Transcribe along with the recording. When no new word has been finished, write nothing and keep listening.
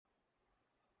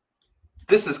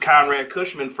This is Conrad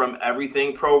Cushman from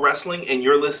Everything Pro Wrestling, and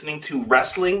you're listening to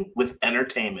Wrestling with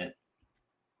Entertainment.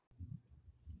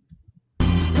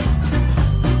 Welcome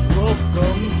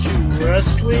to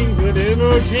Wrestling with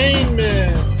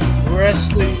Entertainment,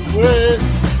 Wrestling with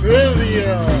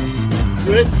Trivia,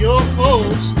 with your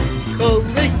host,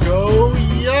 Kaliko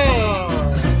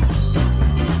Yas.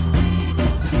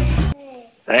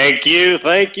 Thank you.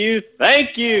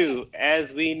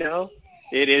 As we know,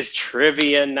 it is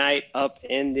trivia night up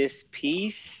in this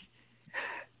piece.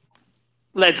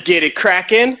 Let's get it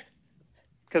cracking,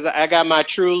 because I got my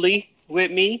Truly with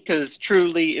me, because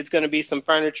truly it's going to be some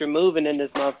furniture moving in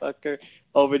this motherfucker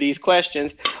over these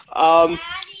questions.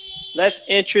 Let's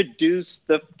introduce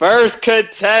the first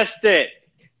contestant.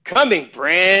 Coming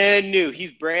brand new.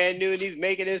 He's brand new and he's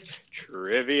making his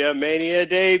Trivia Mania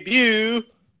debut.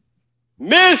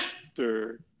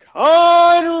 Mr.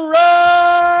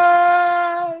 Conrad!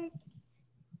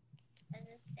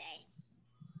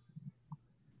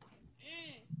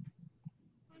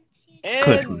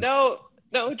 And no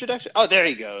introduction. Oh, there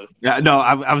he goes. Yeah, no,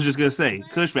 I was just gonna say,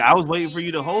 Cushman. I was waiting for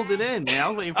you to hold it in, man. I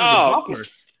was waiting for the bumper.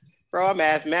 Bro, I'm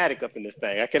asthmatic up in this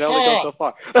thing. I can only go so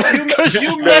far.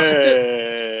 You messed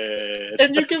it.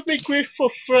 And you give me grief for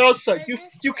Frosa.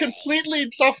 You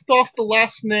completely left off the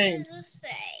last name.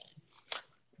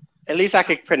 At least I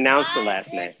could pronounce the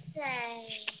last name.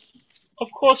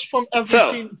 Of course, from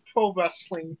Everything Pro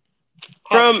Wrestling Podcast.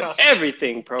 From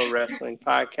Everything Pro Wrestling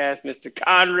Podcast, Mr.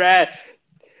 Conrad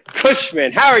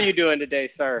Cushman. How are you doing today,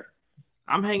 sir?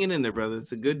 I'm hanging in there, brother.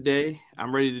 It's a good day.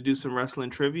 I'm ready to do some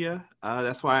wrestling trivia.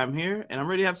 That's why I'm here, and I'm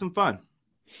ready to have some fun.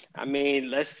 I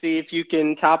mean, let's see if you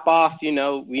can top off. You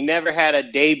know, we never had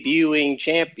a debuting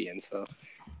champion, so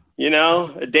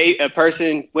a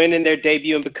person winning their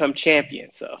debut and become champion.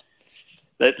 So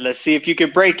let's see if you can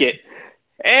break it.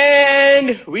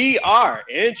 And we are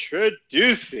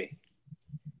introducing,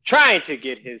 trying to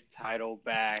get his title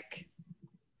back,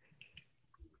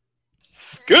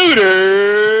 Scooter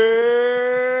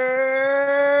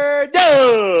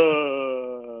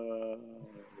Douglas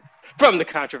from the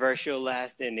controversial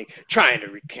last ending, trying to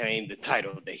reclaim the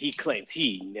title that he claims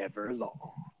he never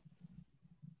lost.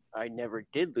 I never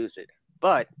did lose it,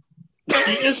 but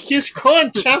he's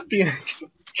current champion.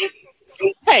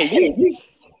 Hey,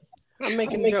 I'm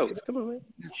making jokes. Come on,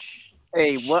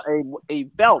 man. A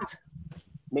belt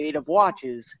made of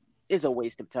watches is a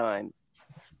waste of time.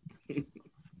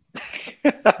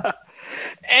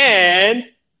 And,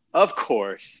 of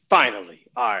course, finally,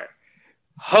 our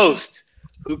host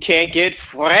who can't get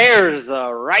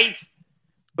Fuerza right,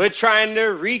 but trying to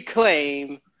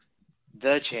reclaim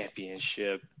the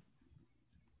championship,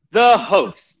 the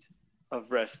host of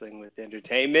Wrestling with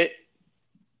Entertainment.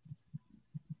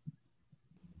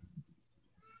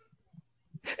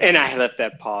 And I left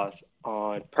that pause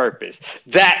on purpose.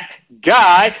 That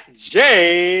guy, James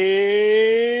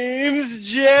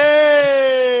J.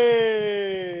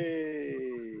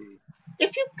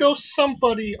 If you ghost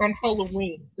somebody on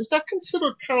Halloween, is that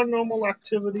considered paranormal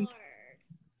activity?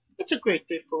 It's a great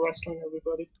day for wrestling,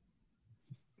 everybody.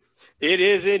 It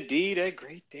is indeed a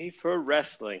great day for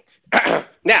wrestling.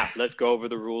 Now, let's go over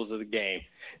the rules of the game.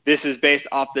 This is based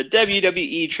off the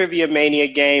WWE Trivia Mania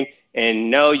game.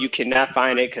 And no, you cannot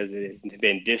find it because it has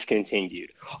been discontinued.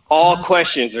 All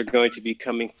questions are going to be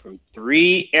coming from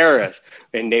 3 eras,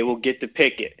 and they will get to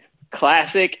pick it.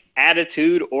 Classic,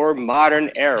 Attitude, or Modern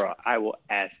Era. I will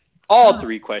ask all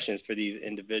 3 questions for these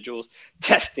individuals,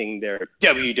 testing their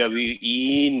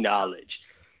WWE knowledge.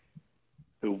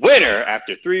 The winner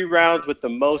after 3 rounds with the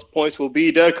most points will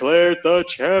be declared the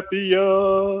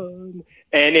champion.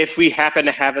 And if we happen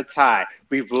to have a tie,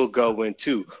 we will go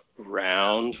into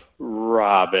round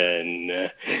robin.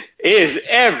 Is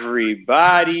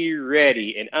everybody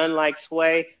ready? And unlike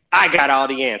Sway, I got all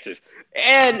the answers.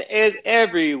 And is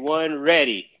everyone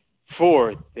ready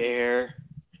for their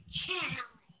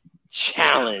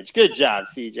challenge? Good job,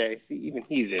 CJ. See, even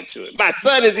he's into it. My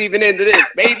son is even into this,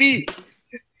 baby.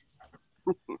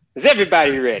 Is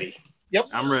everybody ready? Yep.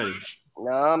 I'm ready.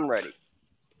 I'm ready.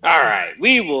 All right.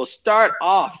 We will start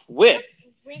off with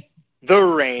the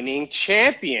reigning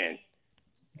champion,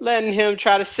 letting him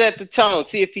try to set the tone,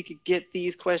 see if he could get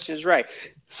these questions right.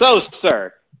 So,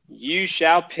 sir, you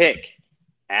shall pick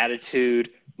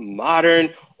Attitude,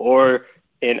 Modern, or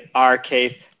in our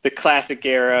case, the Classic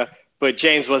Era. But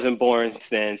James wasn't born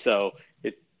then, so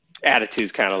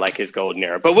Attitude's kind of like his golden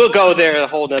era. But we'll go there a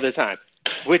whole nother time.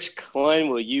 Which one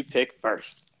will you pick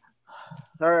first?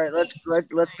 All right, let's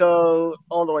go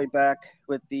all the way back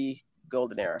with the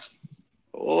golden era.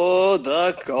 Oh,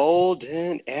 the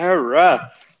golden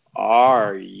era.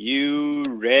 Are you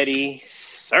ready,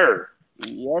 sir?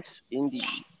 Yes, indeed.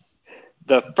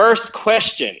 The first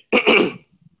question.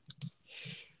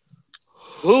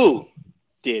 Who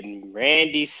did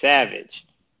Randy Savage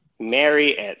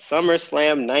marry at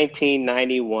SummerSlam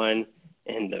 1991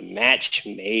 in the match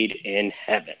made in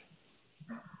heaven?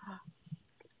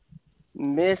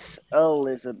 Miss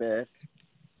Elizabeth.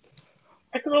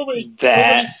 I can already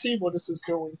That. see where this is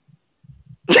going.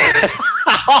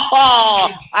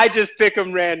 I just pick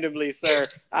them randomly, sir.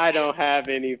 I don't have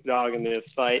any dog in this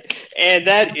fight. And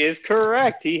that is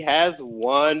correct. He has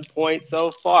 1 point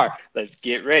so far. Let's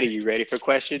get ready. You ready for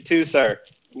question 2, sir?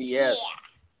 Yes.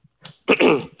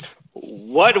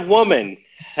 What woman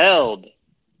held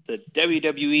the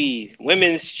WWE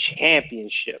Women's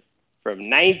Championship from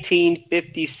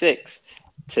 1956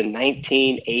 to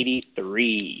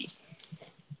 1983?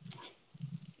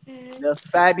 The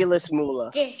Fabulous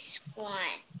Moolah. This one.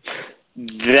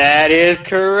 That is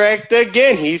correct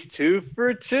again. He's 2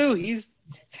 for 2. He's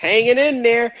hanging in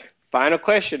there. Final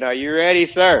question. Are you ready,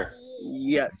 sir?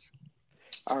 Yes.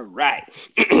 All right.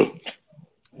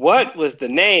 What was the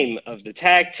name of the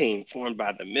tag team formed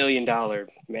by the $1 Million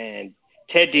Man,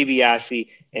 Ted DiBiase,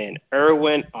 and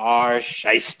Erwin R.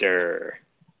 Shyster?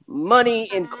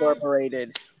 Money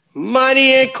Incorporated.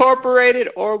 Money Incorporated,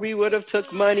 or we would have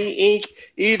took Money Inc.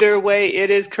 Either way, it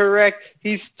is correct.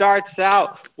 He starts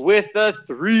out with a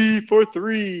 3 for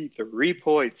 3. 3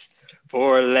 points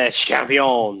for Les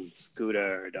Champions,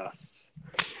 Scooter Dust.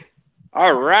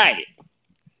 All right.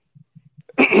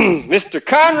 Mr.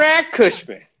 Conrad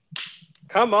Cushman,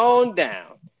 come on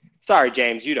down. Sorry,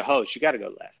 James, you the host. You got to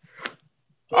go last.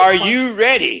 Are you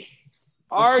ready?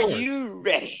 Are you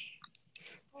ready?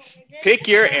 Pick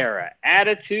your era,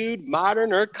 attitude,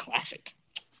 modern, or classic.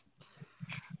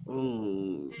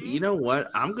 Ooh, you know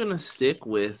what? I'm gonna stick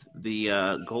with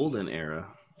the golden era.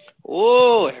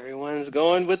 Oh, everyone's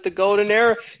going with the golden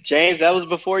era. James, that was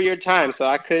before your time, so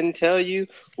I couldn't tell you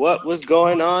what was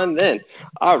going on then.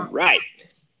 All right.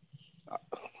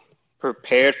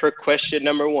 Prepared for question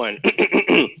number 1.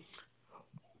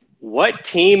 What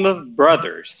team of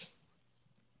brothers,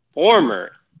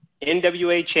 former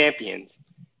NWA champions,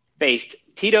 faced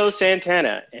Tito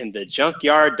Santana and the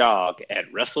Junkyard Dog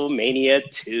at WrestleMania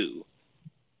 2?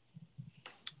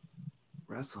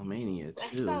 WrestleMania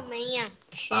 2. WrestleMania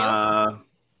 2.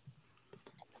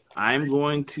 I'm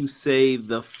going to say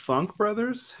the Funk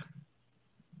Brothers.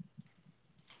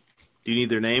 Do you need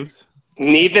their names?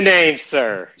 Need the names,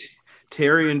 sir.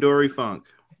 Terry and Dory Funk.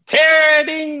 Terry,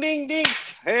 ding, ding, ding.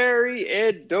 Terry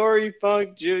and Dory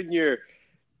Funk Jr.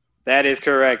 That is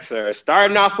correct, sir.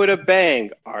 Starting off with a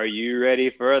bang. Are you ready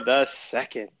for the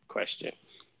second question?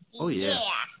 Oh, yeah.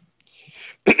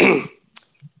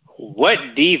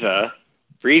 What diva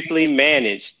briefly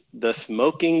managed the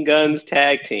Smoking Guns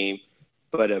tag team,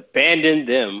 but abandoned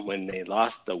them when they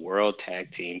lost the World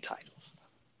Tag Team titles?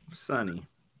 Sunny.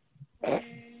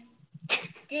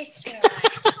 This one.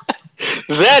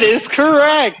 That is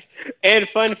correct. And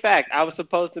fun fact, I was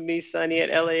supposed to meet Sunny at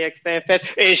LAX Fan Fest,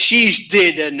 and she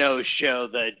did a no-show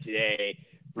the day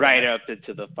right up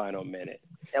into the final minute.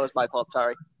 That was my fault.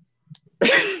 Sorry.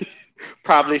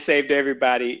 Probably saved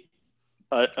everybody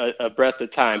a breath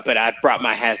of time, but I brought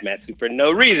my hazmat suit for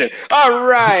no reason. All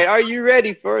right, are you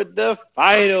ready for the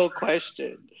final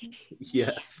question?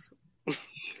 Yes.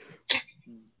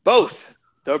 Both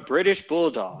the British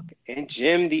Bulldog and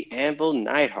Jim the Anvil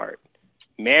Neidhart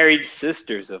married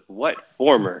sisters of what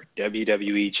former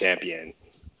WWE champion?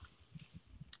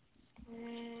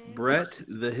 Bret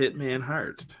the Hitman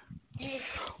Hart.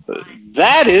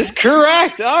 That is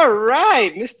correct. All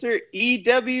right, Mr.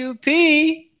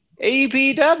 EWP,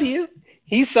 APW.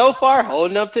 He's so far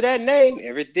holding up to that name.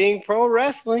 Everything pro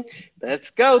wrestling.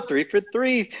 Let's go. 3 for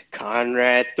 3.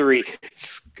 Conrad 3.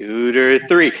 Scooter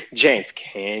 3. James,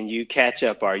 can you catch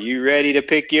up? Are you ready to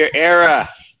pick your era?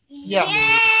 Yeah.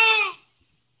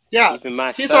 Yeah. Keeping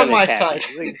my He's son on my happy.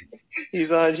 side.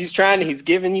 He's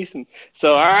giving you some.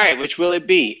 So, all right, which will it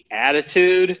be?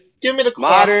 Attitude, Give me the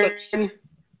modern. classics.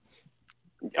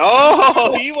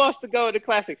 Oh, he wants to go with the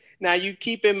classic. Now, you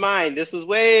keep in mind, this was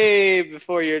way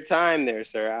before your time there,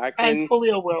 sir. I'm fully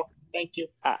aware. Thank you.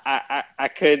 I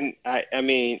couldn't. I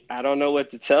mean, I don't know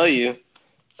what to tell you.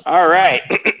 All right.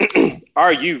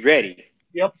 Are you ready?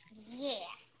 Yep. Yeah.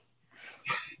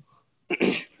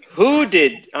 Who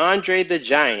did Andre the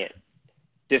Giant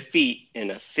defeat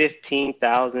in a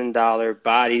 $15,000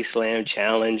 body slam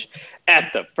challenge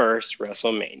at the first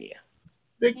WrestleMania?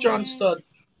 Big John Studd.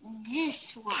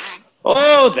 This one.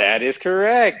 Oh, that is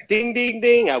correct. Ding, ding,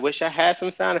 ding. I wish I had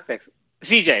some sound effects.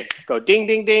 CJ, go ding,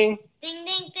 ding, ding. Ding,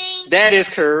 ding, ding. That is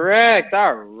correct.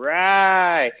 All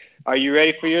right. Are you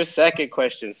ready for your second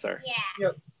question, sir? Yeah.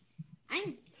 Yep.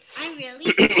 I'm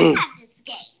really good at this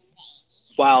game.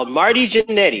 While Marty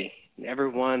Jannetty never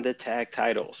won the tag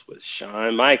titles with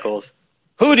Shawn Michaels,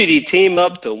 who did he team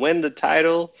up to win the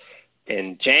title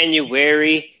in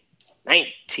January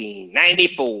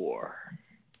 1994?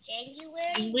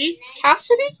 January. Lee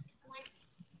Cassidy?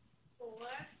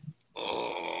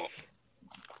 24.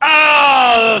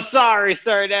 Oh, sorry,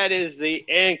 sir. That is the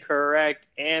incorrect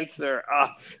answer.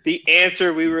 The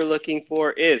answer we were looking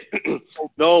for is the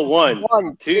 1,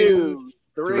 1, 2, 2,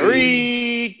 3.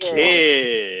 3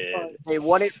 kid. They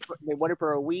won it. They won it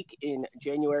for a week in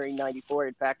January '94.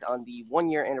 In fact, on the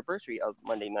 1-year anniversary of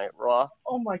Monday Night Raw.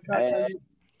 Oh my God.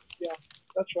 Yeah,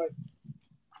 that's right.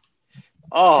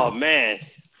 Oh, man.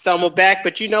 Some are back,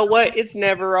 but you know what? It's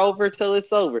never over till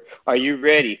it's over. Are you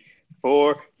ready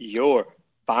for your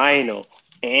final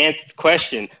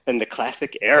question in the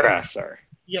classic era, sir?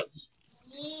 Yes.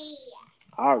 Yeah.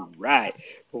 All right.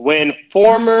 When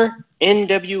former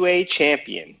NWA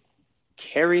champion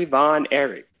Kerry Von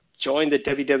Erich joined the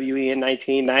WWE in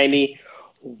 1990,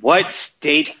 what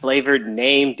state-flavored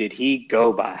name did he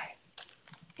go by?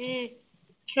 Kerry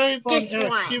Von This Erich.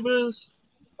 one. He was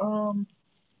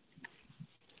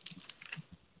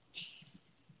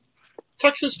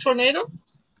Texas Tornado?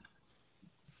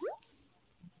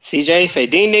 CJ, say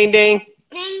ding, ding, ding.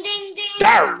 Ding, ding, ding.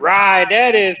 All right,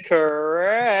 that is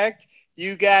correct.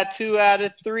 You got 2 out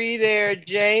of 3 there,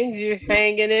 James. You're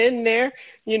hanging in there.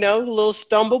 You know, a little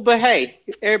stumble, but hey,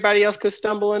 everybody else could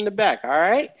stumble in the back, all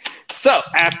right? So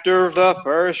after the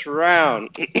first round,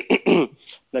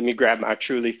 let me grab my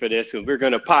Truly for this, and we're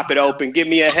going to pop it open. Give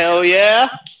me a hell yeah.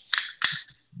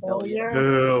 Oh yeah.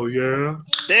 Hell yeah.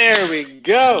 There we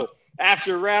go.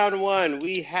 After round 1,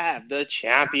 we have the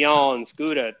champion,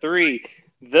 Scooter, 3,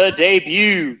 the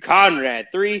debut,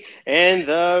 Conrad, 3, and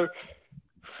the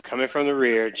coming from the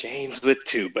rear, James with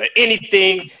 2. But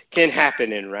anything can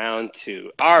happen in round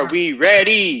 2. Are we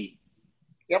ready?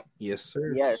 Yes,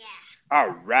 sir. Yes. All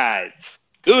right.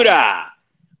 Scooter,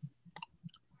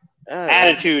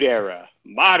 Attitude Era,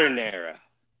 Modern Era.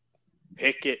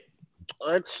 Pick it.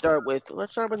 Let's start with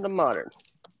the modern.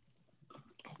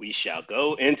 We shall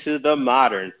go into the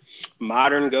modern.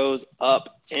 Modern goes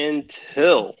up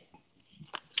until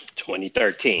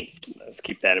 2013. Let's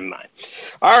keep that in mind.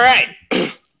 All right.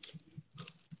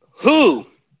 Who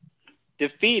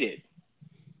defeated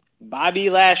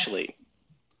Bobby Lashley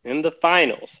in the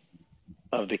finals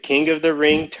of the King of the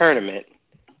Ring tournament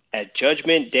at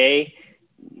Judgment Day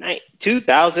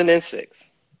 2006?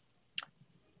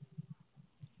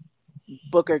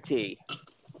 Booker T.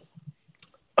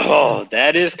 Oh,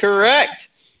 that is correct.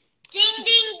 Ding, ding,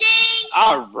 ding.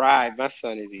 All right. My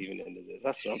son is even into this.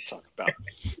 That's what I'm talking about.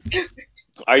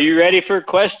 Are you ready for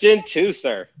question 2,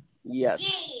 sir? Yes.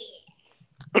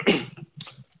 Yeah.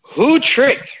 Who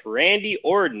tricked Randy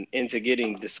Orton into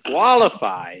getting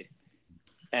disqualified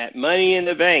at Money in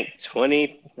the Bank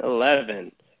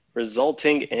 2011,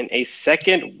 resulting in a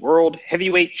second World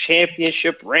Heavyweight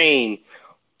Championship reign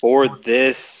for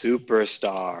this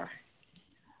superstar?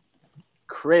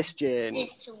 Christian.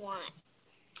 This one.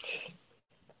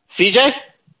 CJ?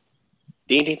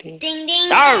 Ding, ding, ding. Ding,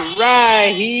 ding. All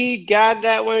right, he got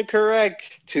that one correct.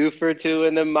 2 for 2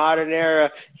 in the modern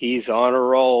era. He's on a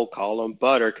roll. Call him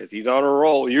Butter because he's on a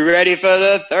roll. You ready for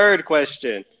the third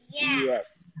question? Yeah.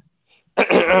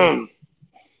 Yes.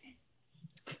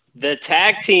 The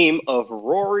tag team of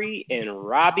Rory and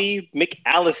Robbie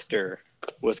McAllister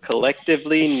was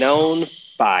collectively known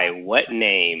by what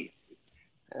name?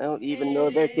 I don't even know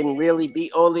there can really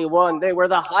be only one. They were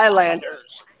the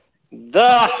Highlanders. The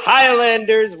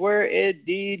Highlanders were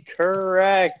indeed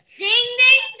correct. Ding,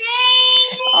 ding,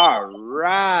 ding. All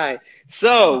right.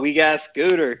 So we got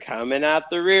Scooter coming out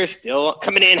the rear, still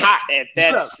coming in hot at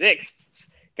that 6.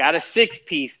 Got a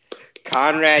 6-piece.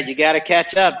 Conrad, you got to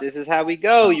catch up. This is how we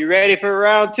go. You ready for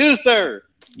round 2, sir?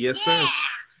 Yes, sir.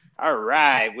 All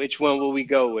right. Which one will we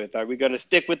go with? Are we going to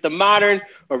stick with the modern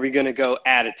or are we going to go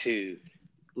attitude?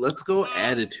 Let's go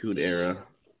Attitude Era.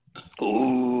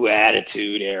 Ooh,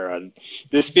 attitude era.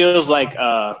 This feels like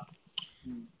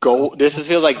gold. This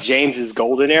feels like James's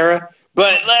golden era.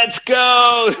 But let's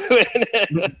go.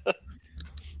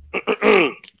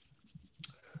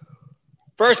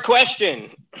 First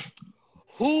question: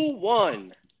 who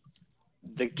won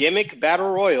the gimmick battle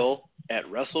royal at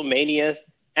WrestleMania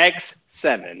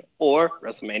X7 or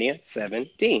WrestleMania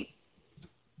 17?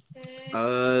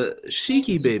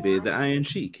 Sheiky Baby, the Iron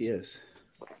Sheik. Yes.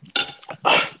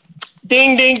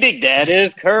 Ding, ding, ding. That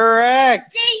is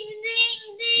correct. Ding, ding,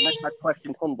 ding. Make my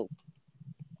question humble.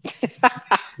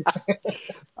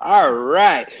 All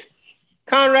right.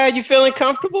 Conrad, you feeling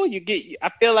comfortable?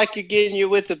 I feel like you're getting your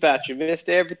wits about you, Mr.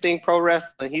 Everything Pro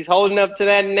Wrestling. He's holding up to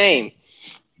that name.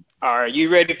 Are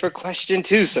you ready for question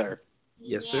 2, sir?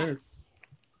 Yes, sir.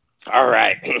 All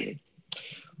right.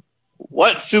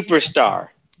 What superstar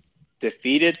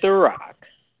defeated The Rock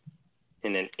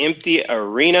in an empty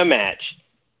arena match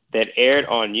that aired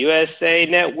on USA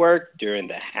Network during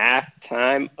the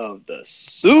halftime of the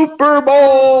Super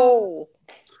Bowl?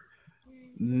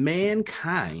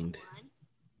 Mankind.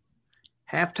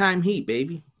 Halftime Heat,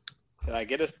 baby. Can I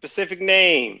get a specific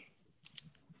name?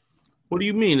 What do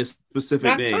you mean a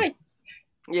specific That's name? right.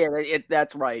 Yeah,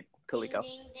 that's right, Kaliko.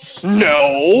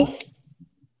 No.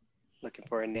 Looking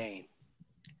for a name.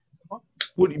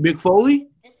 What, Mick Foley?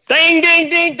 Ding, ding,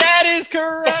 ding. That is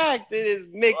correct. It is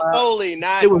Mick Foley,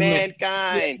 not it was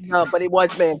Mankind. No, but it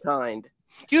was Mankind.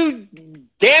 You,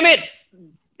 damn it.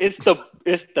 It's the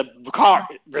card.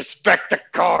 Respect the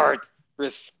cards.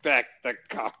 Respect the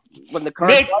cards. When the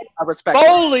card's Mick right, I respect it.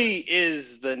 Foley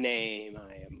is the name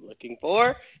I am looking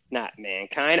for, not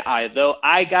Mankind. Although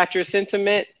I got your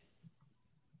sentiment,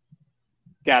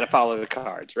 got to follow the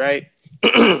cards, right?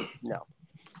 No.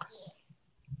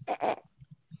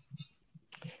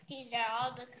 These are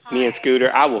all the cards. Me and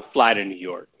Scooter, I will fly to New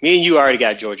York. Me and you already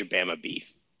got Georgia Bama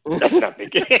beef. That's not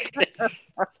big.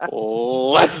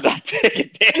 Let's not take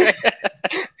it there.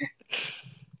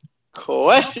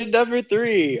 Question number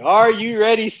 3. Are you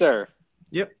ready, sir?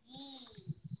 Yep.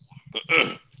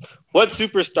 What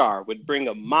superstar would bring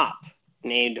a mop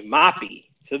named Moppy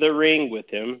to the ring with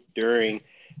him during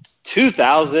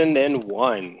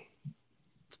 2001?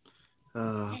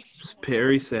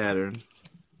 Perry Saturn.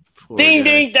 Poor Ding,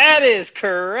 guy. ding, that is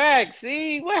correct.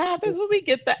 See, what happens when we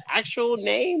get the actual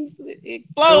names? It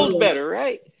flows better,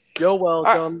 right? You're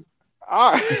welcome.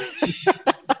 All right.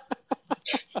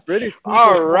 British people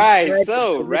All right, are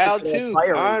so terrific round at 2,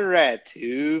 firing. Conrad,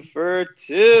 2 for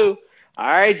 2. All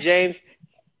right, James.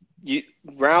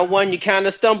 Round 1, you kind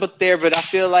of stumbled there, but I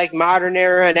feel like modern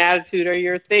era and attitude are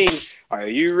your thing. Are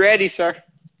you ready, sir?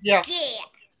 Yeah.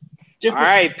 Yeah. All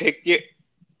right,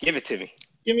 give it to me.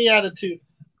 Give me attitude.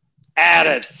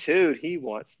 Attitude. He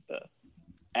wants the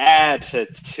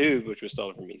attitude, which was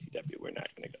stolen from ECW. We're not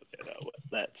going to go there, though.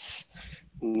 Let's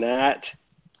not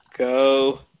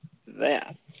go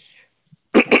there.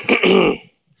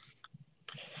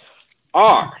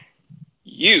 Are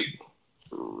you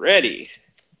ready,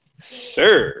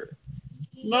 sir?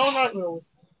 No, not really.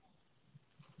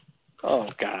 Oh,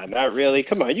 God, not really.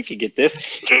 Come on, you can get this.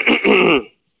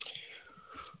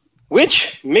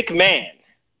 Which McMahon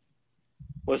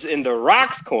was in The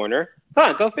Rock's corner?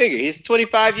 Huh, go figure. He's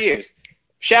 25 years.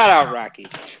 Shout out, Rocky.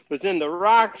 Was in The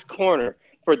Rock's corner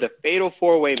for the Fatal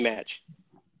 4-Way match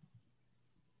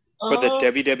for the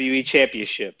WWE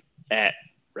Championship at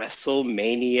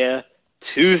WrestleMania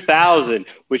 2000,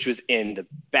 which was in the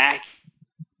backyard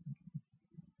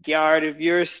of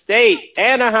your state,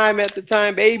 Anaheim at the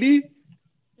time, baby.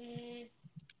 This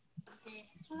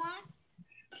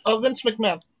one. Vince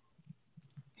McMahon.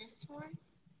 This one.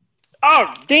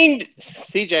 Oh, ding.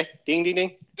 CJ, ding, ding, ding. Ding,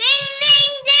 ding, ding.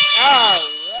 All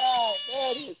right,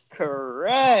 that is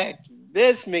correct.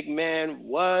 Vince McMahon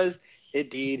was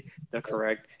indeed the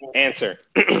correct answer.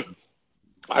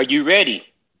 Are you ready?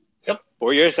 Yep.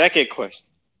 For your second question.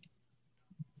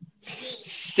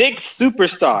 6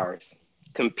 superstars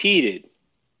competed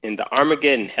in the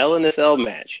Armageddon Hell in a Cell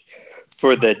match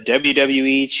for the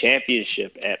WWE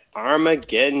Championship at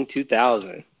Armageddon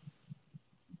 2000.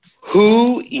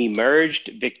 Who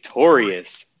emerged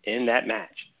victorious in that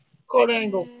match? Kurt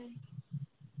Angle.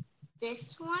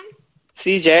 This one.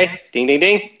 CJ, ding, ding,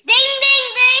 ding. Ding, ding, ding.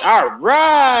 All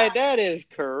right, that is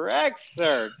correct,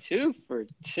 sir. 2 for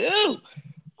 2.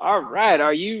 All right,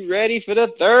 are you ready for the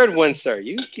third one, sir?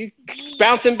 You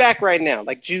bouncing back right now,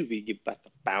 like Juvie. You about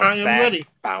to bounce I am back, ready.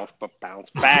 bounce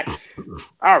back.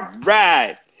 All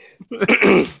right.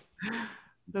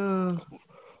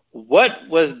 What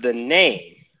was the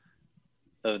name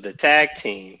of the tag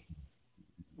team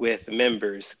with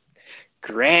members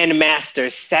Grandmaster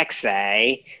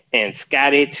Sexay and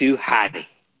Scotty 2 Hotty?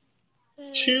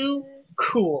 Too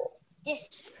cool. This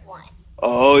one.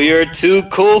 Oh, you're too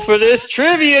cool for this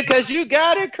trivia because you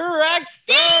got it correct,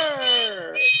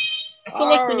 sir. I feel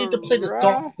like we need to play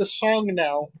the song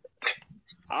now.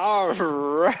 All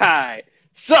right.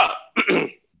 So,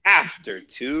 after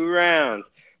 2 rounds,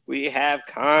 we have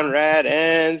Conrad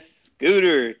and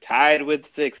Scooter tied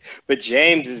with 6. But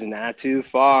James is not too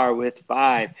far with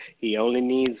 5. He only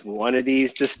needs one of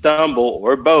these to stumble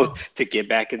or both to get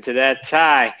back into that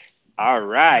tie. All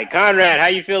right. Conrad, how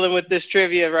you feeling with this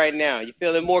trivia right now? You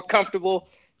feeling more comfortable?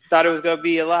 Thought it was going to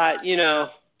be a lot,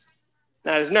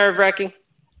 Not as nerve-wracking?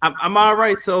 I'm all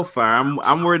right so far.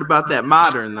 I'm worried about that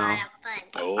modern though.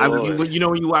 Oh, You know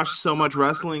when you watch so much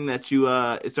wrestling that you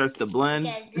it starts to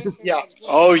blend. Yeah.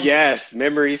 oh yes,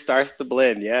 memory starts to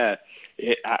blend. Yeah,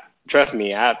 trust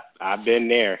me, I've been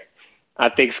there. I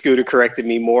think Scooter corrected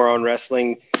me more on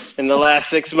wrestling in the last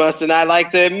 6 months than I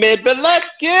like to admit. But let's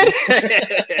get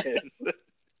it.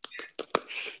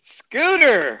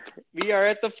 Scooter, we are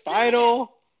at the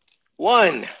final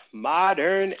one,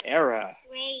 modern era.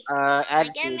 Wait, I gotta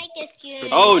Attitude. make a scooter.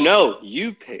 Oh no,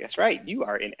 you pick. That's right. You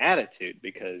are in attitude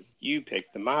because you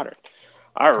picked the modern.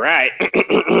 All right,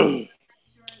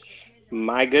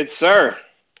 my good sir.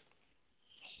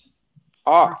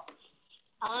 Are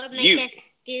I'll make you a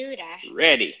scooter.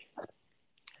 ready?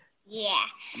 Yeah,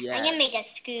 I'm Yeah. gonna make a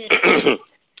scooter.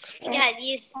 Because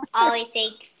you always say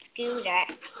scooter.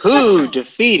 Who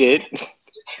defeated?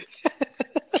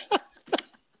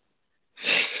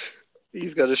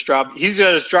 He's gonna draw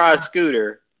a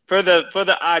scooter for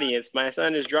the audience. My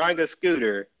son is drawing a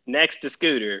scooter next to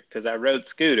Scooter because I wrote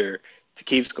Scooter to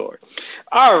keep score.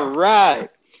 All right.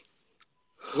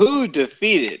 Who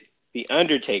defeated The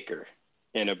Undertaker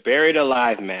in a Buried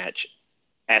Alive match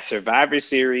at Survivor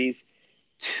Series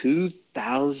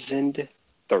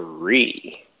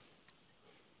 2003?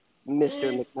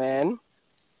 Mr. McMahon.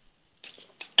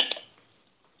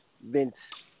 Vince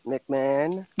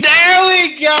McMahon. There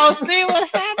we go. See what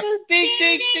happens? Ding,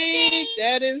 ding, ding.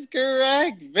 That is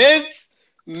correct. Vince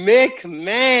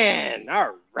McMahon.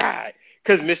 All right.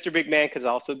 Because Mr. McMahon could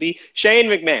also be Shane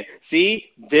McMahon.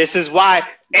 See, this is why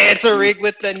answering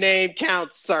with the name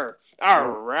counts, sir.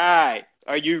 All right.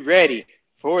 Are you ready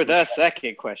for the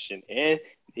second question in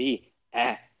the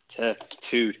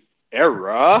Attitude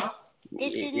Era?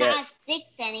 This is Yes. not 6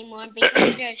 anymore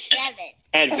because there's 7.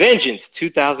 At Vengeance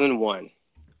 2001,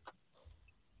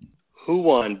 who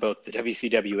won both the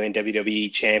WCW and WWE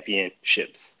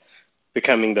championships,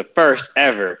 becoming the first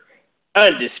ever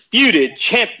undisputed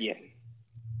champion?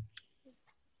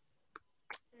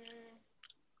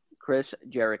 Chris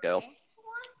Jericho. This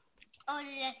one? Oh,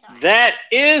 this one. That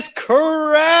is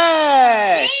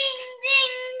correct. Ding, ding,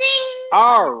 ding.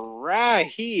 All right,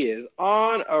 he is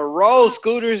on a roll.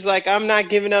 Scooter's like, I'm not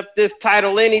giving up this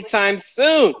title anytime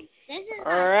soon. This is All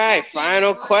not right, 6 final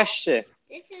anymore. question.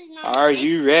 This is not Are 6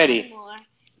 you ready? anymore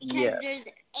because Yeah. there's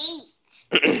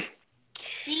 8.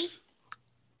 See?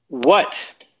 What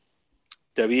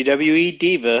WWE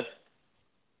diva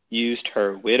used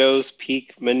her widow's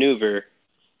peak maneuver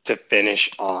to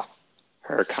finish off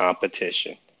her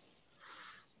competition?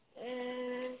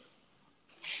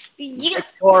 You.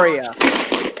 Victoria.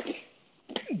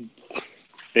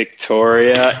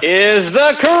 Victoria is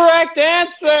the correct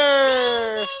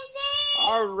answer.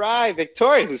 All right,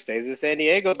 Victoria, who stays in San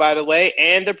Diego, by the way,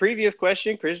 and the previous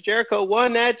question, Chris Jericho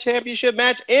won that championship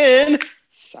match in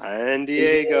San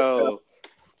Diego.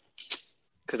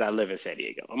 Because I live in San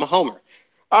Diego. I'm a homer.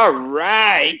 All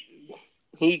right.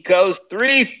 He goes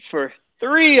 3 for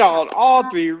 3 on all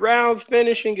 3 rounds,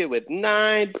 finishing it with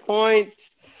 9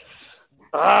 points.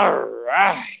 All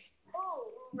right.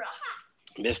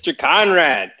 Mr.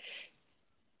 Conrad,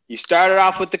 you started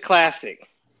off with the classic.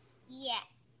 Yeah.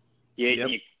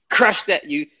 You crushed that.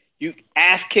 You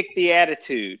ass-kicked the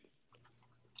attitude.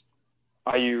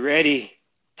 Are you ready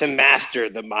to master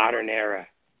the modern era?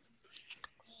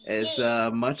 As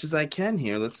much as I can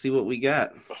here. Let's see what we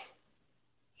got.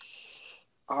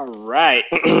 All right.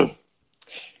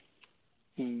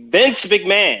 Vince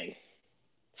McMahon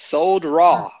sold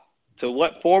Raw to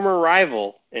what former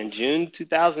rival in June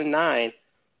 2009,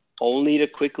 only to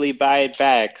quickly buy it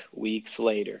back weeks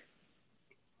later?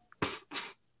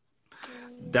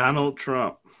 Donald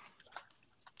Trump.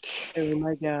 Oh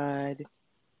my God.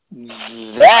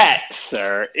 That,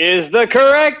 sir, is the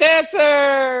correct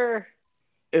answer.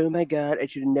 Oh my God. I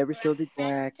should have never sold it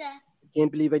back. I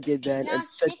can't believe I did that. I'm Not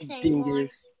such 6 a anymore.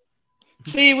 dingus.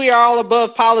 See, we are all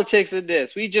above politics in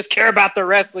this. We just care about the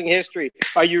wrestling history.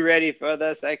 Are you ready for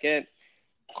the second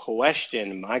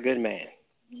question, my good man?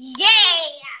 Yeah.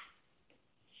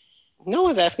 No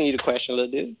one's asking you the question,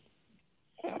 little dude.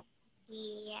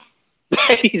 Yeah.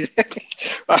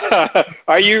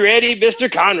 Are you ready,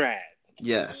 Mr. Conrad?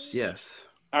 Yes, yes.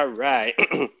 All right.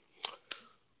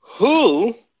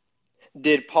 Who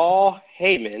did Paul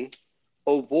Heyman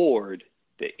award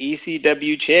the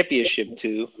ECW championship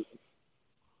to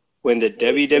when the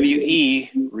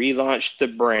WWE relaunched the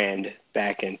brand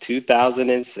back in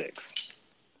 2006?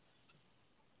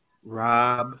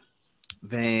 Rob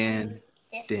Van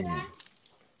This Dam. one?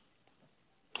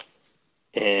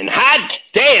 And hot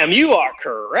damn, you are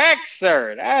correct,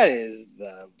 sir. That is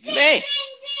the man.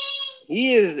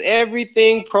 He is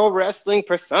everything pro wrestling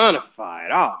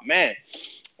personified. Oh, man.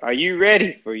 Are you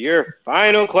ready for your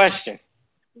final question?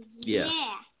 Yes.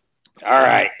 Yeah. All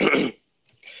right.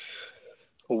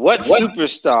 What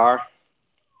superstar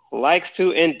likes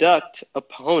to induct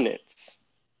opponents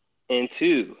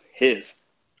into his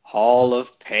Hall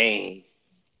of Pain?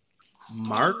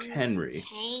 Mark Henry.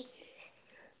 Okay.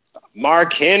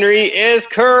 Mark Henry is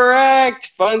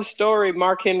correct. Fun story.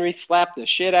 Mark Henry slapped the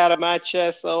shit out of my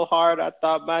chest so hard I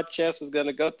thought my chest was going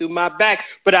to go through my back,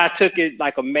 but I took it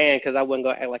like a man because I wasn't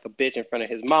going to act like a bitch in front of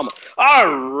his mama.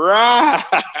 All right.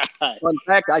 Fun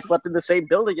fact, I slept in the same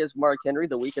building as Mark Henry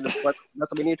the weekend of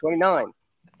WrestleMania 29.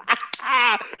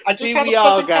 I just See, had a we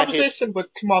all pleasant got conversation with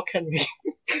Mark Henry.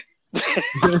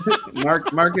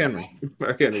 Mark Henry.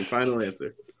 Mark Henry. Final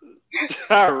answer.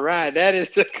 All right, that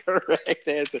is the correct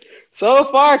answer. So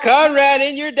far, Conrad,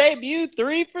 in your debut,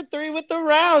 3 for 3 with the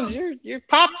rounds. You're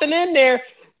popping in there.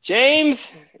 James,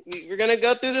 we're gonna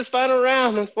go through this final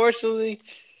round. Unfortunately,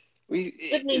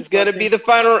 it's gonna be the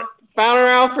final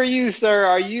round for you, sir.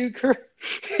 Are you correct?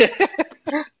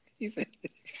 He said,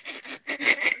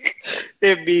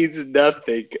 it means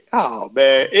nothing. Oh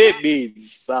man, it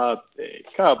means something.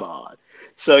 Come on.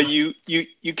 So you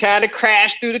kind of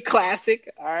crashed through the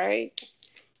classic, all right?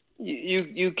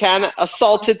 You kind of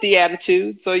assaulted the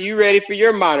attitude. So you ready for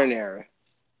your modern era?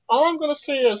 All I'm gonna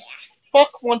say is,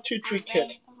 fuck 123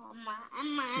 Kid.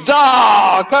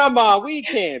 Dog, come on, we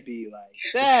can't be like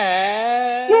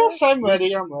that. Yes, I'm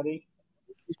ready. I'm ready.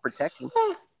 He's protecting.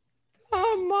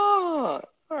 Come on.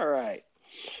 All right.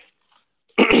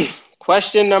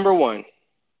 Question number 1.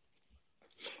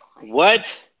 What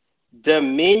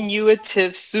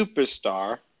diminutive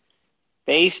superstar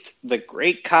faced the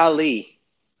Great Khali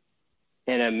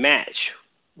in a match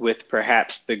with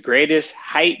perhaps the greatest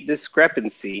height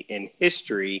discrepancy in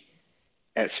history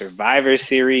at Survivor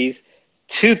Series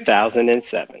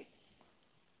 2007?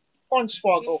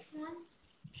 Hornswoggle.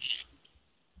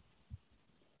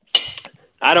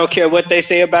 I don't care what they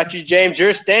say about you, James.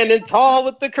 You're standing tall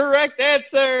with the correct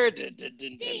answer. Ding, ding,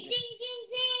 ding, ding.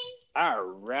 All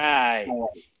right.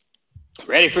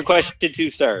 Ready for question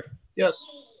 2, sir? Yes.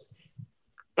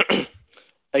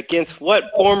 Against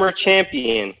what former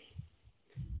champion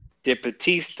did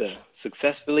Batista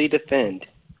successfully defend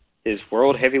his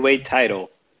World Heavyweight title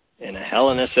in a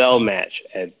Hell in a Cell match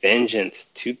at Vengeance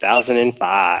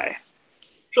 2005?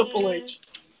 Triple H.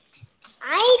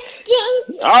 I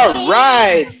think. All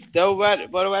right. No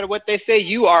matter what they say,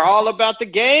 you are all about the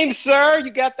game, sir.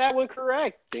 You got that one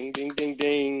correct. Ding, ding, ding,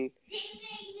 ding.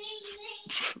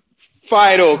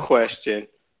 Final question.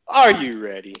 Are you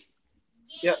ready?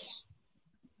 Yes.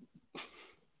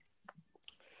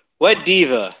 What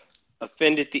diva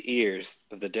offended the ears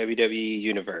of the WWE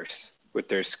Universe with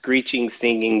their screeching,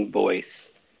 singing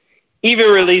voice,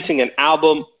 even releasing an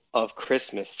album of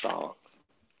Christmas songs?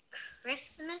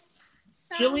 Christmas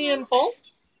song? Jillian Holt?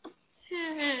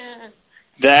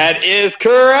 That is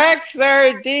correct,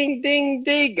 sir. Ding, ding,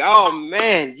 ding. Oh,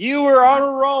 man, you were on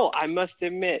a roll, I must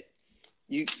admit.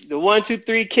 The 1, 2,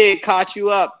 3 kid caught you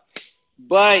up.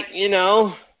 But, Me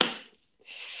and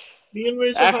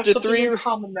Razor have after something 3 in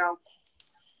common now.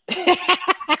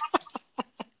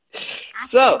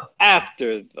 So,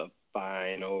 after the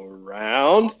final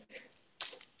round,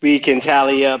 we can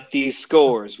tally up these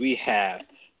scores. We have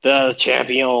the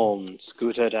champion,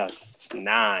 Scooter Dust,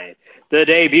 9. The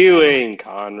debuting,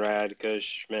 Conrad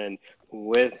Cushman,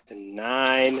 with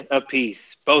 9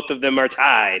 apiece. Both of them are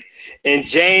tied. And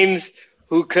James,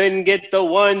 who couldn't get the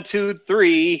 1, 2,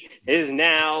 3, is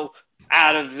now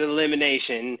out of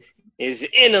elimination, is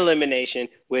in elimination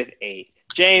with 8.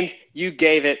 James, you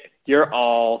gave it your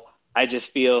all. I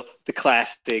just feel the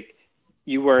classic.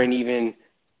 You weren't even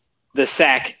the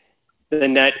sack, the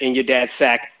nut in your dad's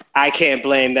sack. I can't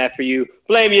blame that for you.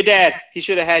 Blame your dad. He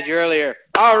should have had you earlier.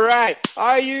 All right.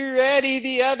 Are you ready,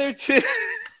 the other two?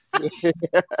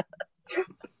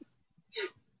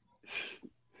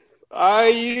 Are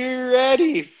you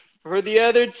ready for the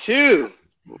other two?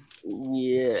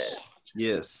 Yes.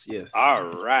 Yes. All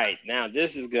right. Now,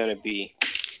 this is going to be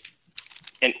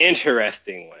an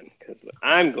interesting one because what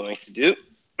I'm going to do,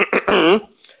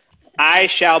 I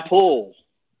shall pull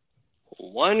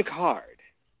one card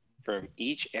from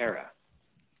each era,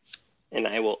 and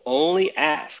I will only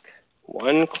ask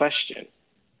one question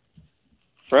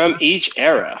from each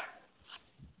era,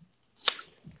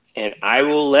 and I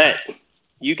will let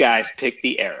you guys pick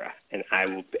the era, and I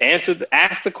will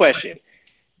ask the question,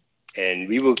 and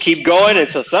we will keep going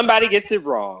until somebody gets it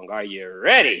wrong. Are you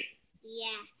ready? Yeah.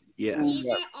 Yes. These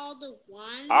are all the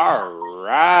ones. All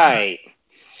right.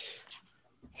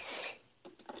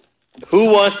 Who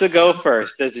wants to go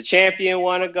first? Does the champion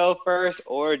want to go first,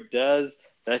 or does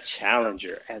the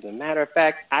challenger? As a matter of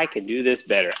fact, I can do this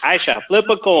better. I shall flip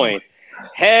a coin.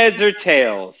 Heads or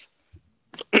tails?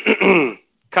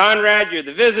 Conrad, you're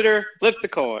the visitor. Flip the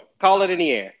coin. Call it in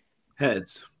the air.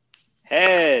 Heads.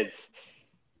 Heads.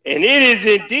 And it is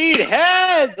indeed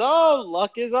heads. Oh,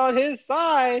 luck is on his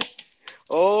side.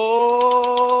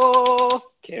 Oh,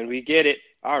 can we get it?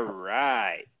 All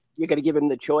right. You're going to give him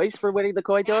the choice for winning the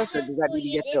coin toss, or does that mean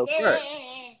he gets to go first?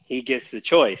 He gets the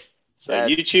choice. So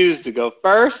you choose to go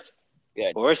first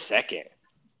Good. or second.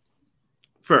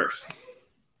 First.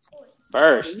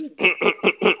 First.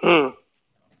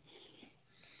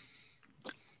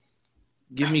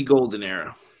 Give me golden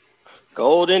era.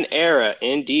 Golden era,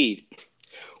 indeed.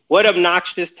 What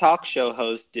obnoxious talk show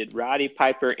host did Roddy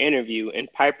Piper interview in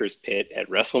Piper's Pit at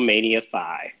WrestleMania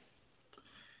 5?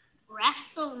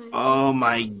 WrestleMania. Oh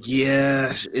my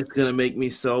gosh, it's gonna make me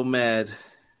so mad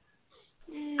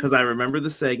because I remember the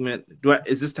segment.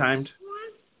 Is this timed?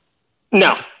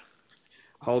 No.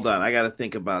 Hold on, I gotta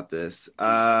think about this.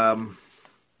 Go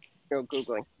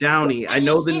Googling. Downey, I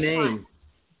know the name.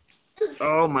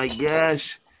 Oh my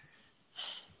gosh.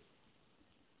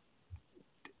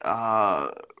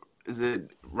 Is it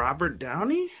Robert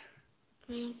Downey?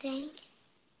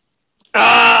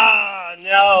 Ah,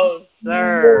 no,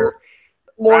 sir.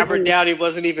 Robert Downey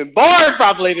wasn't even born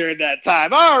probably during that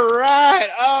time. All right.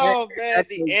 Oh, man.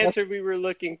 The answer we were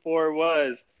looking for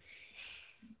was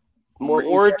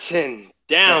Morton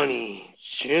Downey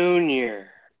Jr.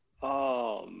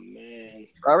 Oh, man.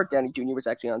 Robert Downey Jr. was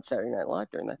actually on Saturday Night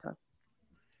Live during that time.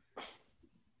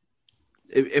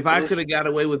 If I could have got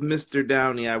away with Mr.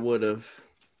 Downey, I would have.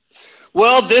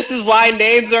 Well, this is why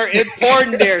names are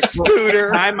important there,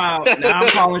 Scooter. Time out. Now I'm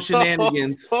calling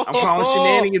shenanigans. I'm calling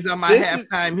shenanigans on my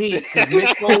halftime heat because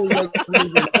Mick Foley wasn't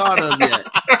even thought of yet.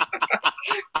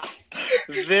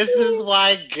 This is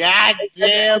why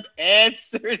goddamn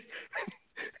answers,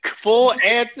 full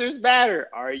answers matter.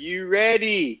 Are you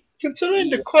ready? Considering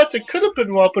the cards, it could have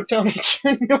been Robert Downey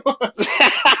Jr.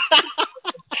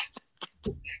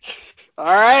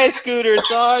 All right, Scooter,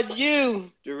 it's on you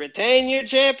to retain your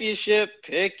championship.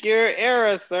 Pick your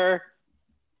era, sir.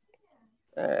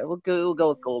 We'll go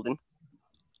with Golden.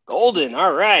 Golden,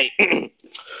 all right.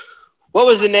 What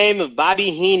was the name of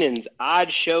Bobby Heenan's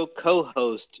odd show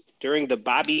co-host during the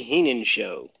Bobby Heenan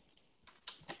Show?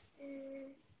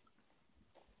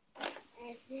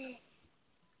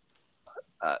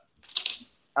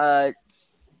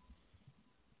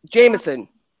 Jameson.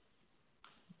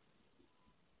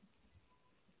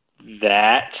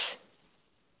 That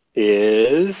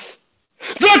is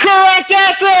the correct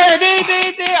answer! Ding,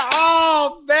 ding, ding.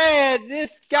 Oh, man,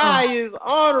 this guy is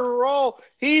on a roll.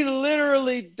 He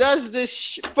literally does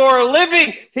this for a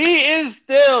living. He is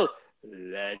still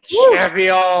the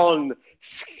champion,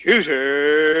 Scooter.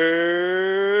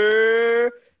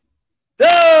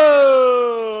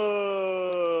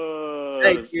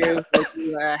 Thank you.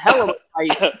 Hell of a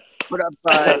fight. Put up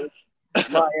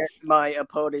my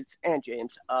opponents and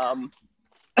James. Oh,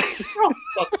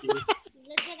 fuck you. Look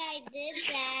what I did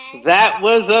there. That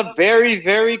was a very,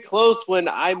 very close one,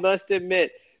 I must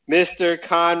admit. Mr.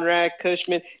 Conrad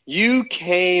Cushman, you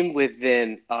came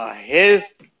within his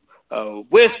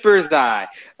whisper's eye,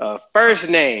 first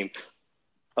name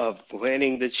of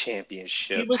winning the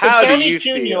championship. How do you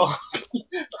feel?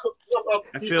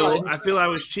 I feel I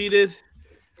was cheated.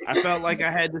 I felt like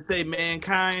I had to say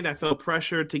Mankind. I felt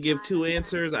pressure to give two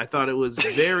answers. I thought it was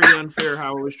very unfair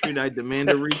how it was treated. I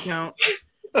demand a recount.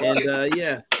 And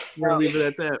yeah, we'll leave it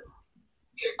at that.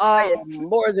 I am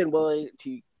more than willing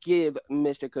to give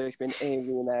Mr. Cushman a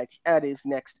rematch at his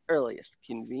next earliest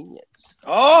convenience.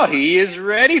 Oh, he is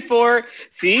ready for it.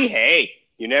 See, hey,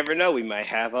 you never know. We might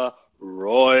have a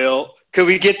Royal. Could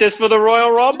we get this for the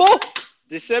Royal Rumble?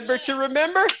 December to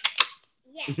remember?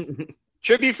 Yeah.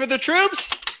 Tribute for the troops?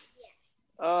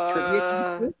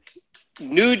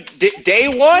 New day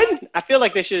one? I feel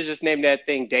like they should have just named that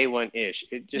thing Day One-ish.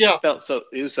 It just felt so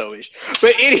Uso-ish.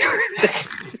 But anyway.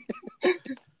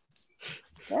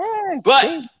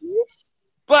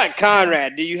 But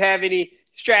Conrad, do you have any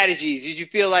strategies? Did you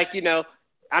feel like,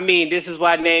 this is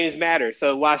why names matter.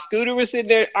 So while Scooter was sitting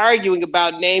there arguing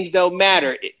about names don't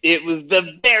matter, it was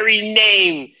the very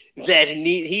name that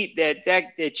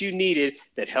you needed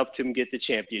that helped him get the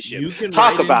championship. You can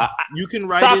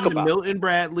write in Milton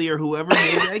Bradley or whoever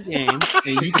made that game,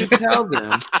 and you can tell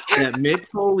them that Mick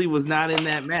Foley was not in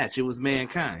that match. It was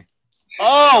Mankind.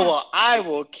 Oh, well, I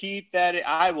will keep that.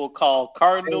 I will call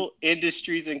Cardinal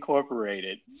Industries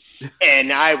Incorporated,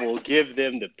 and I will give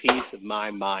them the peace of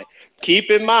my mind. Keep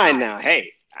in mind now,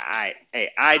 hey,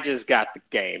 I just got the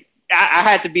game. I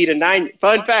had to beat a 9.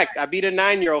 Fun fact: I beat a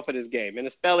 9-year-old for this game in a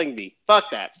spelling bee.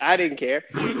 Fuck that. I didn't care.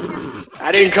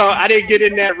 I didn't get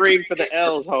in that ring for the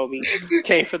L's, homie.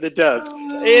 Came for the dubs. Oh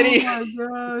my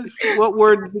gosh! What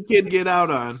word did the kid get out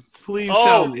on? Please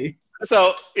tell me.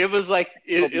 So it was like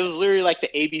it was literally like the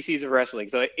ABCs of wrestling.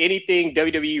 So anything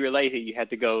WWE related, you had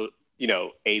to go,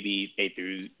 A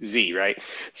through Z, right?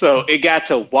 So it got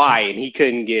to Y, and he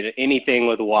couldn't get anything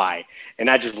with Y.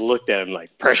 And I just looked at him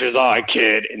like, pressure's on,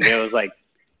 kid. And it was like,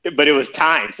 but it was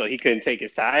time, so he couldn't take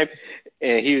his time.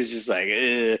 And he was just like,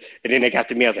 ugh. And then it got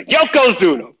to me. I was like,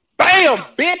 Yokozuna, bam,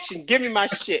 bitch, and give me my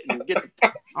shit. And get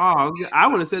the... Oh, I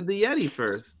would have said the Yeti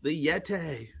first. The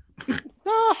Yeti.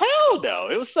 Oh, hell no.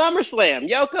 It was SummerSlam.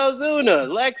 Yokozuna,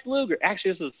 Lex Luger.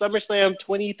 Actually, this was SummerSlam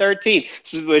 2013,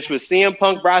 which was CM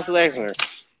Punk, Brock Lesnar.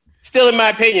 Still, in my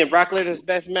opinion, Brock Lesnar's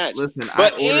best match. Listen,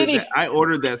 I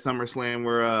ordered that SummerSlam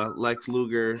where Lex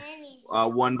Luger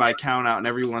won by countout and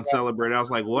everyone celebrated. I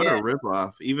was like, what a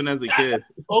ripoff, even as a kid.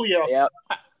 Oh, yeah. Yep.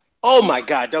 Oh, my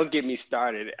God. Don't get me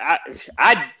started.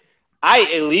 I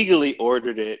illegally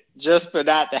ordered it just for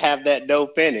not to have that no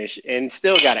finish and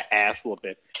still got an ass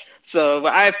whooping. So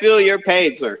I feel your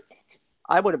pain, sir.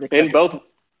 I would have in both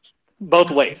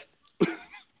ways.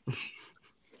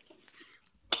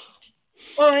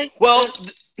 All right. Well,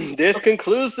 this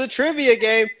concludes the trivia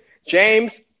game.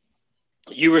 James,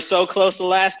 you were so close the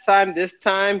last time. This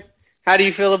time, how do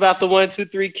you feel about the 1, 2,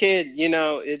 3 kid?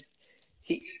 It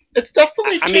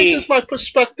definitely changes my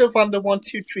perspective on the 1,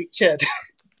 2, 3 kid.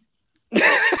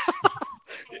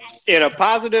 In a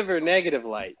positive or negative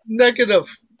light? Negative.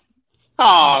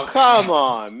 Oh, come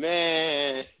on,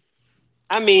 man.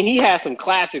 I mean, he has some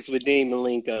classics with Dean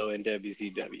Malenko and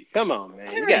WCW. Come on,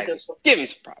 man. You gotta give him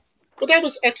some props. But that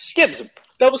was Give him some.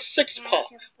 That was 6 Pac.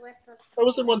 That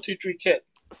wasn't 1, 2, 3 kid.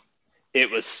 It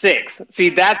was 6. See,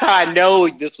 that's how I know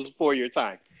this was before your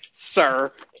time,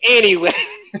 sir. Anyway.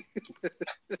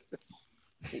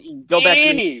 Go back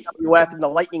to WF and the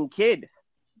Lightning Kid.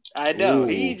 I know. Ooh.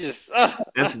 He just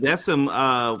that's some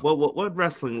what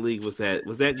wrestling league was that?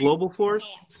 Was that Global Force?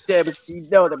 Yeah,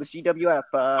 that was GWF.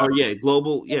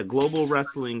 Global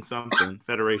Wrestling something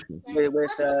Federation. With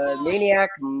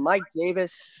Maniac, Mike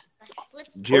Davis,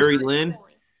 Jerry Lynn.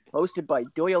 Hosted by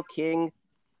Doyle King,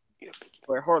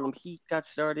 where Harlem Heat got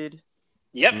started.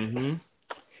 Yep. Mm-hmm.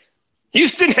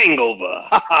 Houston Hangover.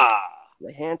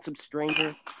 The Handsome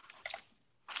Stranger.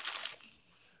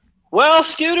 Well,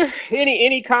 Scooter,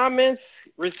 any comments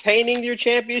retaining your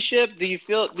championship? Did you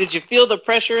feel the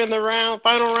pressure in the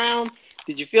final round?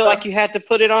 Did you feel like you had to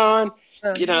put it on?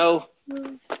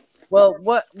 Well,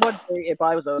 what if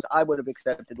I was those, I would have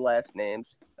accepted last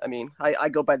names. I mean, I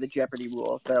go by the Jeopardy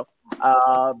rule, so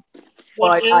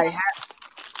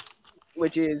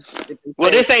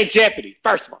this ain't Jeopardy,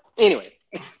 first of all. Anyway.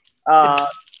 I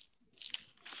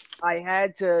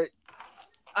had to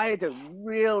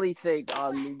really think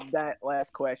on that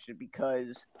last question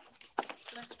because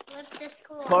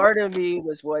part of me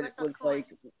was like,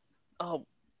 oh,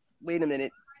 wait a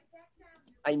minute.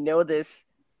 I know this,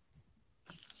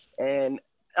 and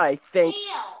I think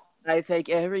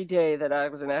every day that I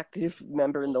was an active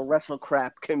member in the Wrestle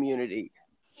Crap community.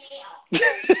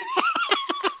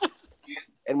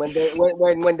 And when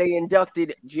they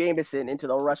inducted Jameson into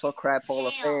the Wrestle Crap Hall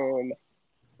of Fame,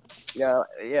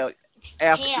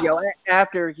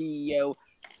 after he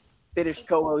finished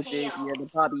co-hosting the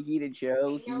Bobby Heenan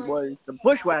show, he was the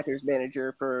Bushwhackers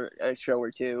manager for a show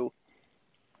or two.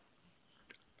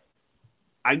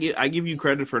 I give you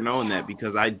credit for knowing that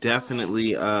because I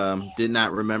definitely did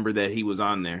not remember that he was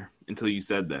on there until you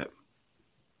said that.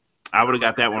 I would have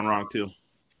got that one wrong too.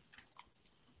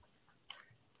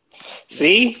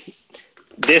 See,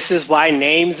 this is why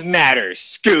names matter,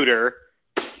 Scooter.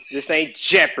 This ain't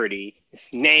Jeopardy.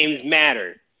 Names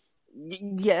matter.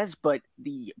 Yes, but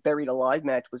the Buried Alive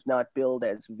match was not billed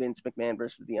as Vince McMahon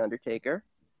versus The Undertaker.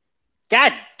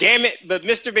 God damn it! But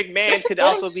Mr. McMahon could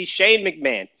also be Shane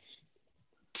McMahon.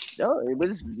 No, it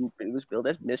was billed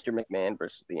as Mr. McMahon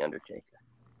versus The Undertaker,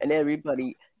 and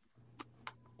everybody,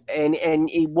 and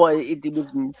it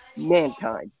was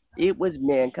Mankind. It was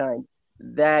Mankind.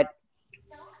 That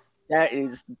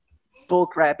is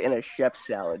bullcrap in a chef's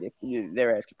salad. If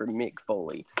they're asking for Mick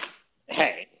Foley.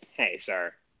 Hey,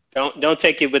 sir. Don't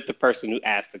take it with the person who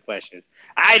asked the question.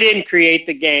 I didn't create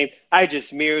the game. I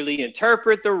just merely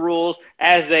interpret the rules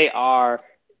as they are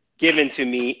given to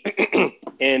me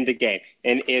in the game.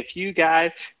 And if you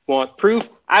guys want proof,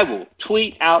 I will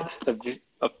tweet out a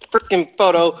freaking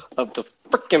photo of the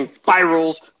freaking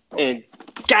virals. And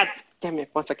God damn it,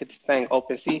 once I get this thing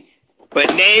open, see?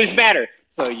 But names matter.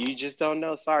 So you just don't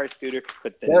know. Sorry, Scooter,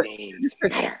 but the names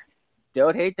matter.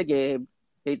 Don't hate the game.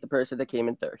 Hate the person that came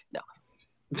in third. No.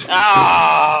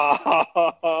 Oh,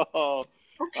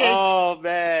 Okay. oh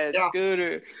man, Yeah.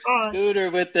 Scooter Alright. Scooter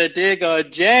with the dig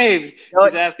on James. No,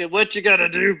 He's asking, what you gonna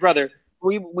do, brother?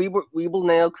 We will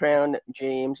now crown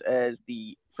James as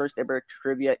the first ever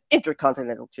trivia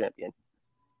intercontinental champion.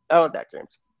 How about that,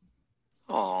 James?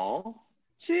 Oh,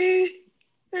 see,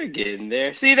 they're getting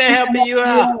there. See, they're helping you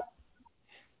out.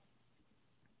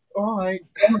 Alright.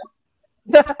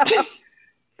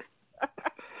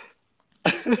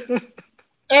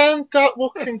 And that will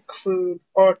conclude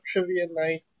our trivia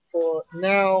night for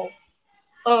now.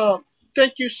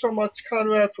 Thank you so much,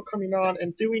 Conrad, for coming on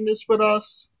and doing this with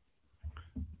us.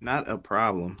 Not a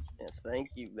problem. Yes,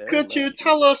 thank you very Could much. you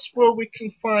tell us where we can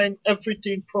find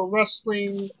Everything Pro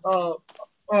Wrestling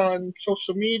on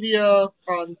social media,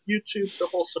 on YouTube, the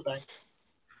whole shebang?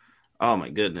 Oh my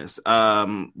goodness.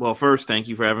 Well, first, thank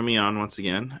you for having me on once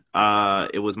again.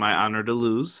 It was my honor to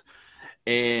lose.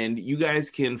 And you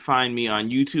guys can find me on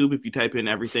YouTube if you type in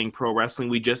Everything Pro Wrestling.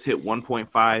 We just hit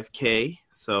 1.5K.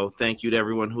 So thank you to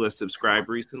everyone who has subscribed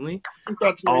recently.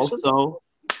 Congratulations. Also,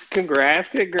 Congrats.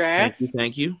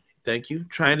 Thank you.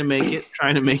 Trying to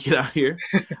make it out here.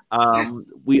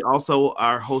 We also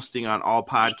are hosting on all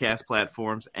podcast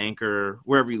platforms, Anchor,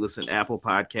 wherever you listen, Apple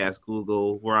Podcasts,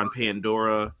 Google. We're on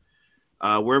Pandora.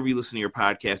 Wherever you listen to your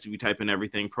podcast, if you type in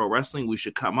Everything Pro Wrestling, we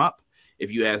should come up. If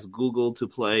you ask Google to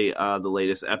play the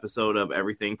latest episode of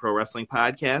Everything Pro Wrestling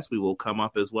Podcast, we will come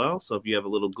up as well. So if you have a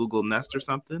little Google Nest or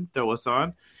something, throw us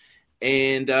on.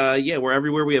 And we're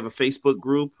everywhere. We have a Facebook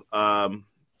group.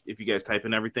 If you guys type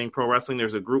in Everything Pro Wrestling,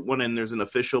 there's a group one and there's an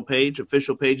official page.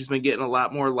 Official page has been getting a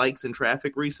lot more likes and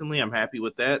traffic recently. I'm happy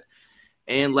with that.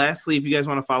 And lastly, if you guys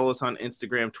want to follow us on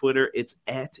Instagram, Twitter, it's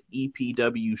at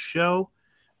EPW Show.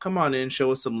 Come on in,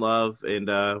 show us some love.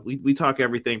 And we talk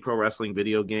everything pro wrestling,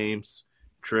 video games,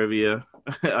 trivia,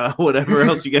 whatever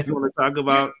else you guys want to talk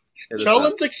about.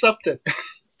 Challenge accepted.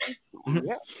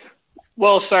 Yeah.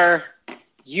 Well, sir,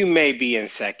 you may be in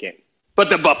second,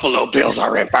 but the Buffalo Bills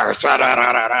are in first.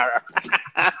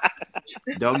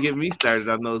 Don't get me started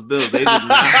on those Bills. They did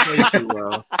not play too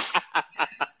well.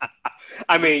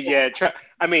 I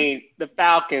mean, the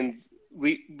Falcons.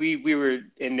 We were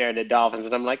in there, the Dolphins,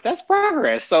 and I'm like, that's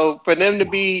progress. So for them to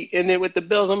be in there with the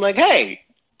Bills, I'm like, hey,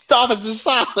 Dolphins are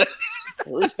solid. At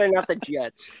least they're not the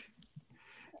Jets.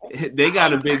 They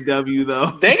got a big W,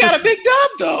 though. They got a big dub,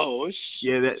 though.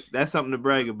 Yeah, that's something to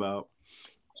brag about.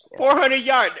 400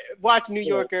 yards. Watch New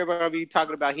York. Everybody be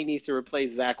talking about he needs to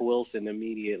replace Zach Wilson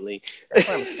immediately.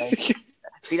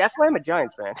 See, that's why I'm a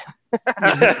Giants fan.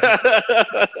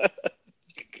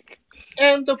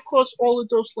 And of course, all of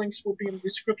those links will be in the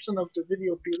description of the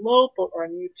video below, both on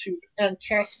YouTube and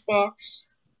Castbox.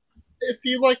 If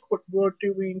you like what we're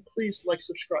doing, please like,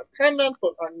 subscribe, comment,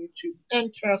 both on YouTube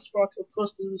and Castbox. Of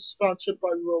course, this is sponsored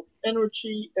by Rogue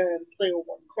Energy and Player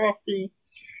One Coffee.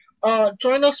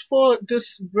 Join us for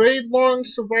this very long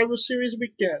Survivor Series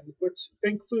weekend, which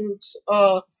includes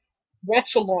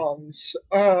watch-alongs,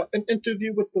 an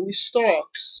interview with Billy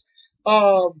Starks,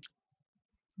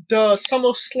 the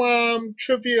SummerSlam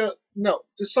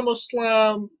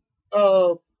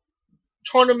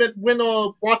tournament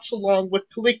winner watch-along with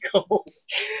Kaliko.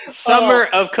 Summer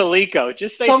of Kaliko.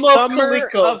 Just say Summer of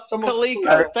Kaliko.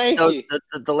 Thank you.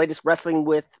 The latest Wrestling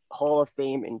with Hall of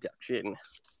Fame induction.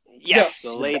 Yes,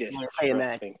 the latest.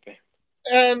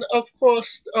 And of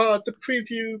course, the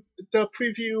preview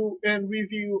and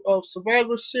review of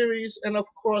Survivor Series, and of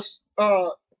course,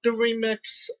 the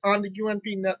remix on the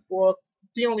UNB network,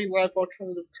 the only live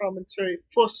alternative commentary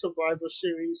for Survivor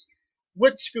Series,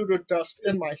 with Scooter Dust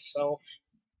and myself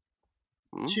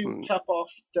to cap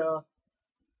off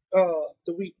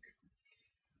the week.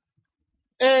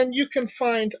 And you can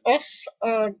find us,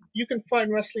 you can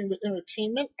find Wrestling with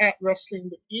Entertainment at Wrestling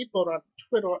with E, both on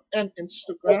Twitter and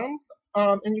Instagram.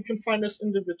 And you can find us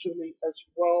individually as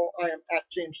well. I am at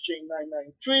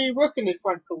JamesJ993. Where can they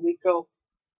find Kaliko?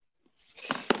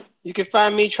 You can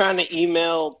find me trying to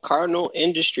email Cardinal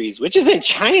Industries, which is in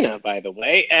China, by the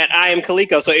way, at I am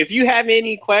Kaliko. So if you have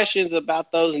any questions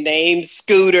about those names,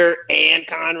 Scooter and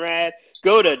Conrad,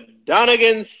 go to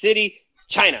Donegan City,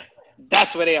 China.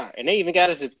 That's where they are. And they even got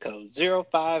a zip code,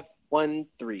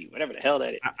 0513, whatever the hell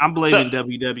that is. I'm blaming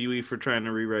WWE for trying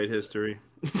to rewrite history.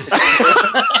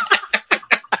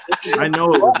 I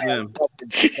know it was them.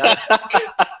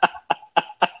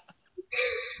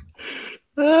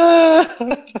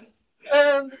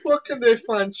 And where can they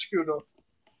find Scooter?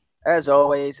 As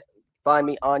always, find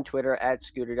me on Twitter at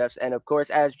ScooterDust. And of course,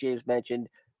 as James mentioned,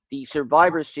 the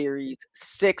Survivor Series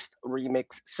 6th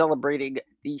remix, celebrating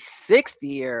the 6th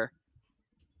year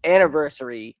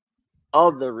anniversary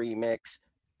of the remix.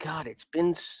 God, it's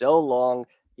been so long.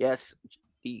 Yes,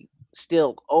 the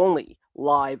still only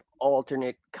live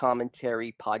alternate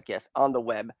commentary podcast on the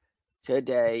web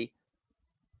today.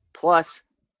 Plus,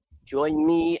 join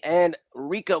me and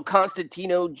Rico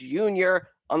Constantino Jr.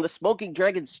 on the Smoking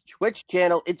Dragons Twitch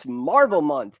channel. It's Marvel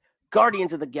Month,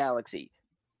 Guardians of the Galaxy,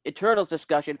 Eternals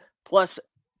discussion, plus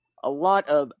a lot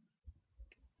of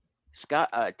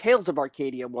Tales of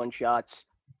Arcadia one-shots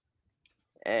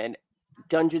and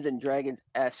Dungeons and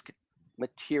Dragons-esque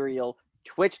material.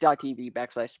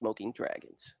 Twitch.tv/Smoking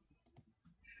Dragons.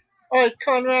 All right,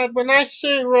 Conrad, when I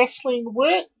say wrestling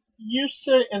wit, you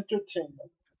say entertainment.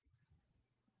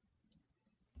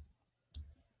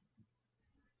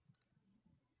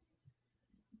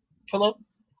 Hello?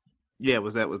 Yeah,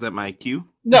 was that my cue?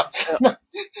 No.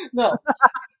 No.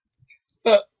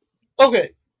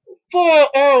 Okay.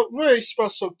 For our very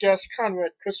special guest,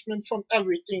 Conrad Chrisman from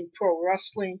Everything Pro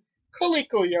Wrestling,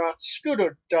 Coleco Yacht,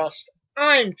 Scooter Dust,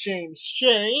 I'm James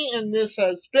J, and this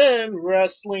has been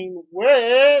Wrestling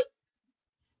with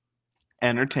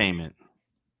Entertainment.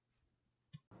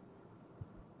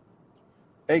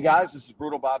 Hey guys, this is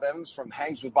Brutal Bob Evans from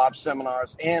Hangs with Bob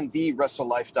Seminars and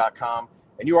TheWrestleLife.com,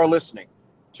 and you are listening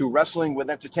to Wrestling with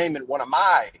Entertainment, one of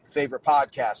my favorite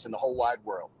podcasts in the whole wide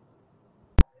world.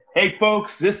 Hey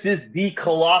folks, this is the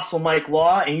Colossal Mike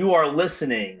Law, and you are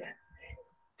listening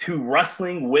to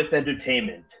Wrestling with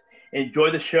Entertainment.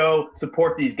 Enjoy the show,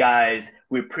 support these guys.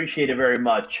 We appreciate it very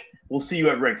much. We'll see you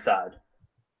at ringside.